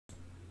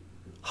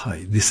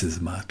Hi, this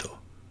is Mato.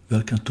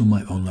 Welcome to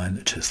my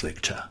online chess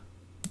lecture.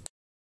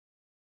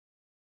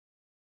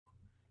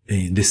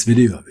 In this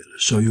video I will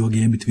show you a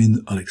game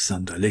between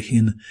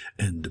Alekhine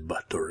and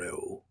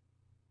Batoreu.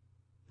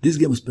 This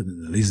game was played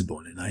in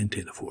Lisbon in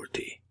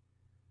 1940.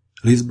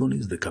 Lisbon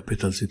is the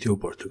capital city of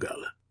Portugal.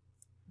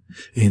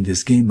 In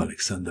this game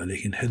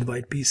Alekhine had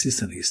white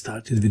pieces and he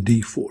started with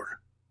d4.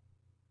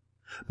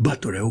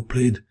 Batoreu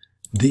played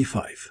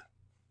d5.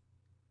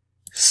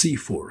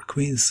 c4,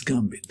 Queen's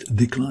Gambit,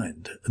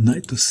 declined,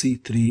 knight to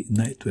c3,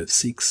 knight to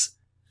f6,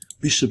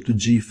 bishop to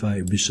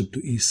g5, bishop to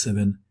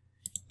e7,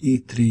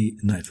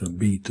 e3, knight from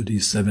b to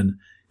d7,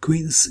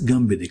 Queen's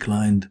Gambit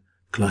declined,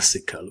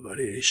 classical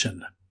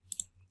variation.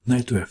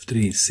 Knight to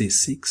f3,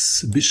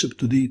 c6, bishop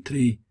to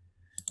d3,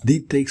 d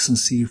takes on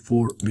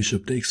c4,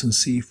 bishop takes on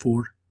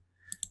c4,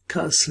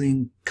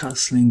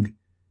 castling,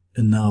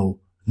 and now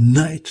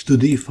knight to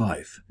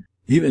d5.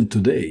 Even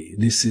today,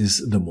 this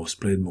is the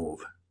most played move.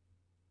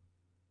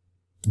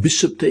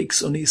 Bishop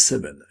takes on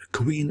e7,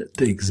 queen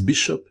takes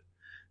bishop,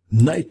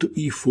 knight to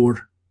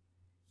e4,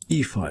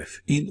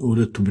 e5, in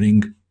order to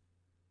bring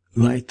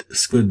light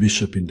squared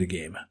bishop in the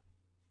game.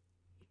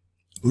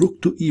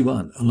 Rook to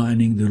e1,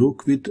 aligning the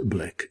rook with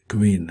black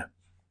queen.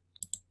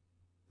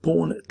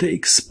 Pawn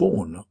takes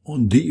pawn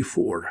on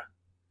d4,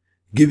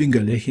 giving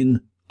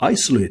Alekhine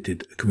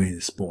isolated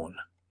queen's pawn.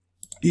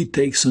 E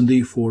takes on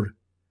d4,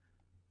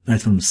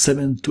 knight from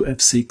 7 to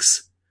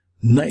f6,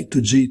 knight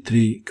to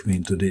g3,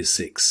 queen to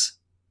d6.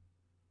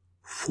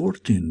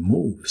 14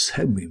 moves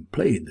have been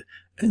played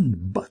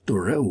and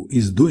Batoreu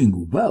is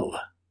doing well.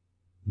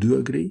 Do you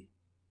agree?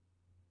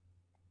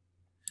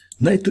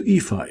 Knight to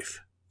e5,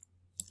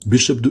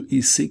 bishop to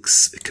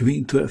e6,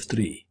 queen to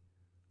f3,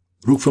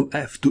 rook from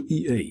f to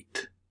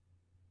e8,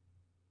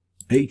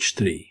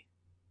 h3,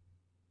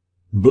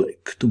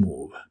 black to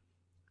move.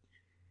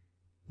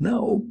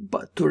 Now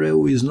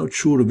Batoreu is not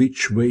sure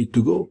which way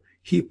to go.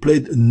 He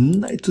played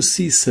knight to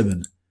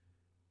c7.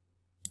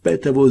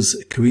 Better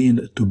was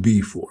queen to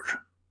b4,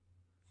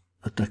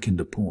 attacking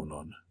the pawn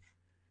on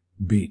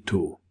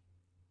b2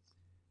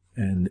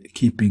 and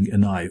keeping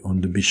an eye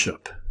on the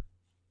bishop.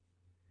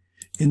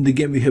 In the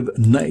game we have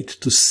knight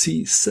to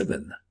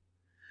c7,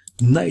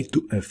 knight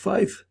to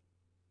f5,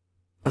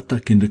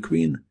 attacking the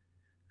queen,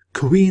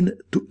 queen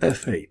to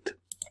f8.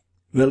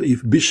 Well,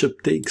 if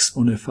bishop takes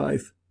on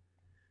f5,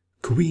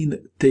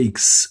 queen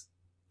takes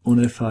on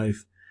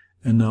f5,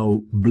 and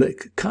now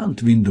black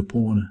can't win the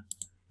pawn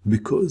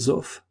because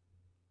of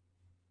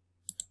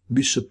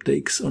bishop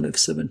takes on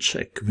f7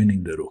 check,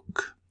 winning the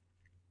rook.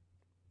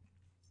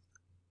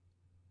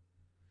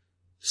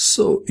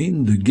 So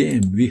in the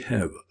game we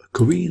have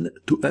queen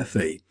to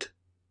f8.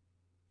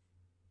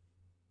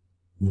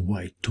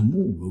 White to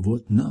move.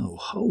 What now?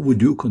 How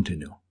would you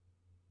continue?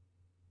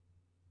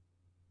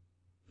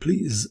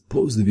 Please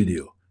pause the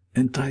video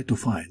and try to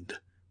find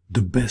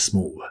the best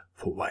move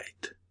for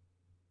white.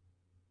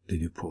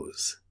 Did you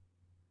pause?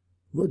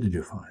 What did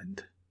you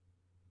find?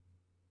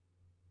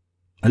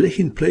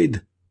 Alekhine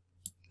played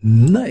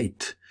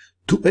knight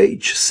to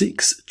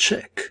h6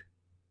 check.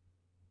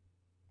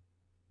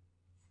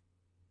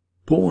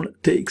 Pawn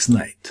takes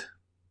knight.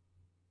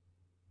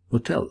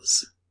 What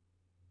else?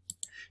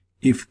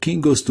 If king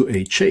goes to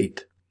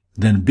h8,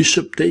 then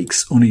bishop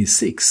takes on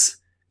e6,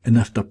 and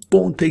after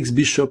pawn takes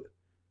bishop,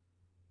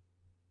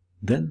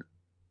 then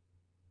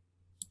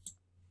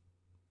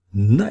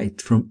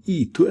knight from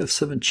e to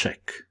f7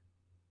 check,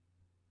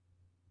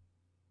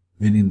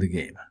 winning the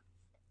game.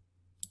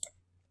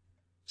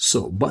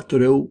 So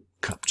Batoreu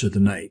captured the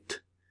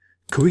knight.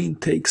 Queen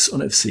takes on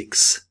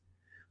f6.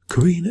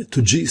 Queen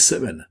to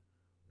g7.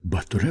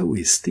 Batoreu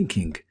is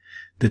thinking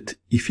that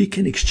if he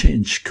can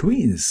exchange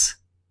queens,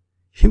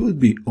 he will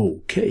be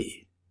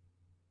okay.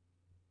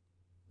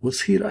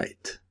 Was he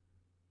right?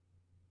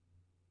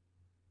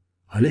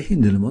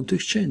 Alekhine didn't want to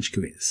exchange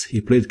queens. He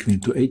played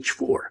queen to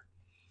h4.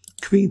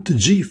 Queen to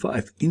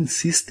g5,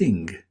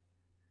 insisting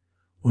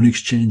on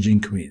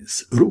exchanging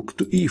queens. Rook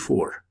to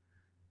e4.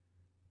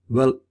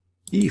 Well,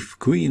 if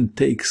queen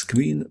takes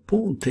queen,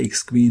 pawn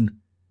takes queen,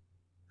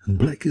 and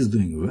black is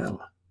doing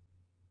well.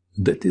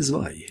 That is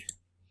why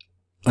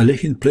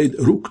Alekhine played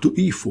rook to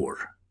e4.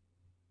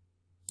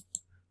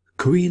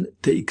 Queen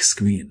takes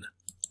queen,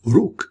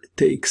 rook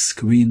takes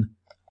queen,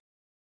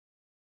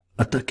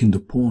 attacking the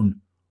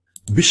pawn.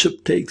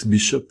 Bishop takes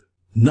bishop,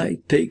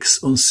 knight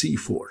takes on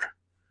c4.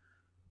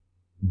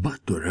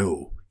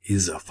 Batoreu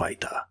is a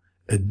fighter.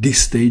 At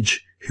this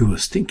stage he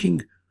was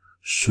thinking,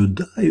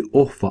 should I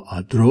offer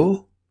a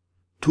draw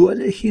to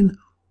Alekhine,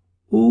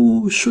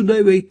 or should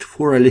I wait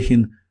for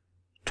Alekhine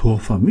to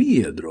offer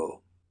me a draw?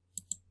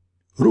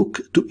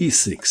 Rook to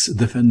e6,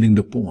 defending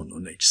the pawn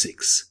on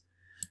h6.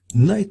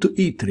 Knight to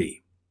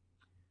e3.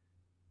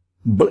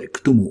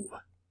 Black to move.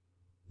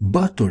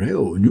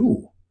 Batoreu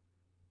knew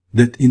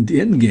that in the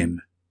endgame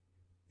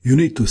you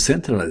need to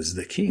centralize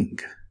the king.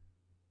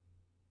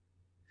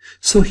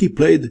 So he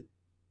played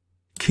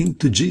king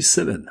to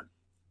g7.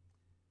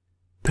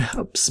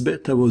 Perhaps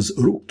better was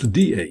rook to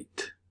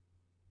d8.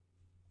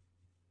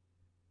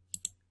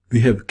 We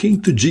have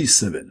king to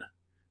g7,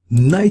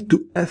 knight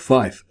to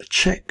f5,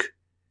 check,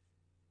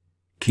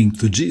 king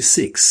to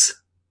g6.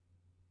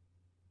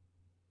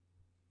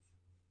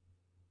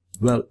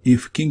 Well,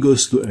 if king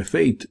goes to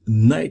f8,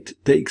 knight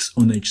takes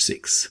on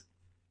h6.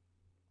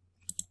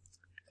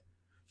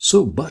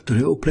 So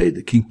Batoreu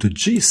played king to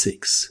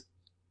g6.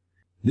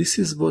 This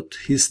is what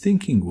his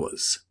thinking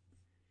was.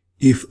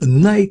 If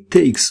knight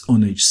takes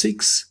on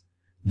h6,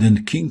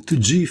 then king to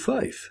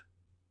g5.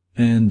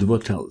 And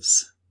what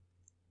else?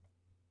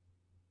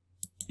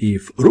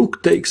 If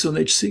rook takes on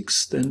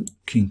h6, then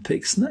king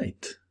takes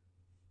knight.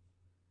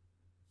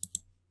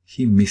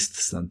 He missed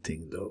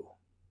something though.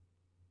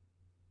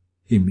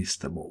 He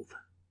missed a move.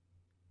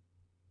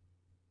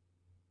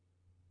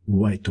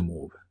 White to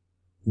move.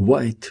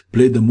 White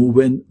played the move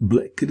when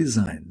black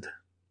resigned.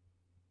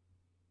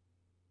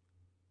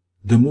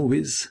 The move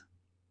is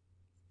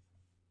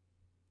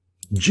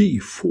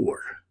g4.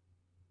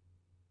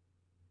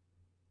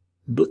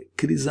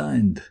 Black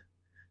resigned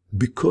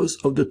because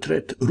of the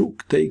threat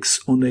rook takes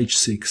on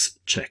h6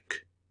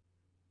 check.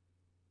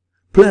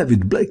 Play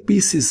with black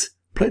pieces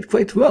played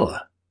quite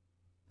well.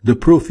 The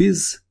proof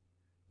is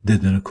they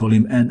didn't call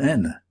him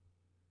NN.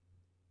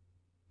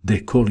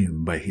 They call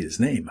him by his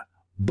name,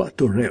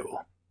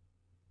 Batoreu.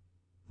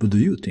 What do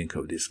you think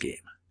of this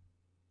game?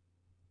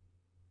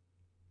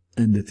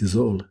 And that is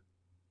all.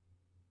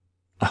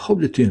 I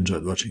hope that you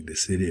enjoyed watching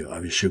this video. I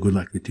wish you good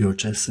luck with your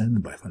chess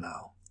and bye for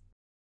now.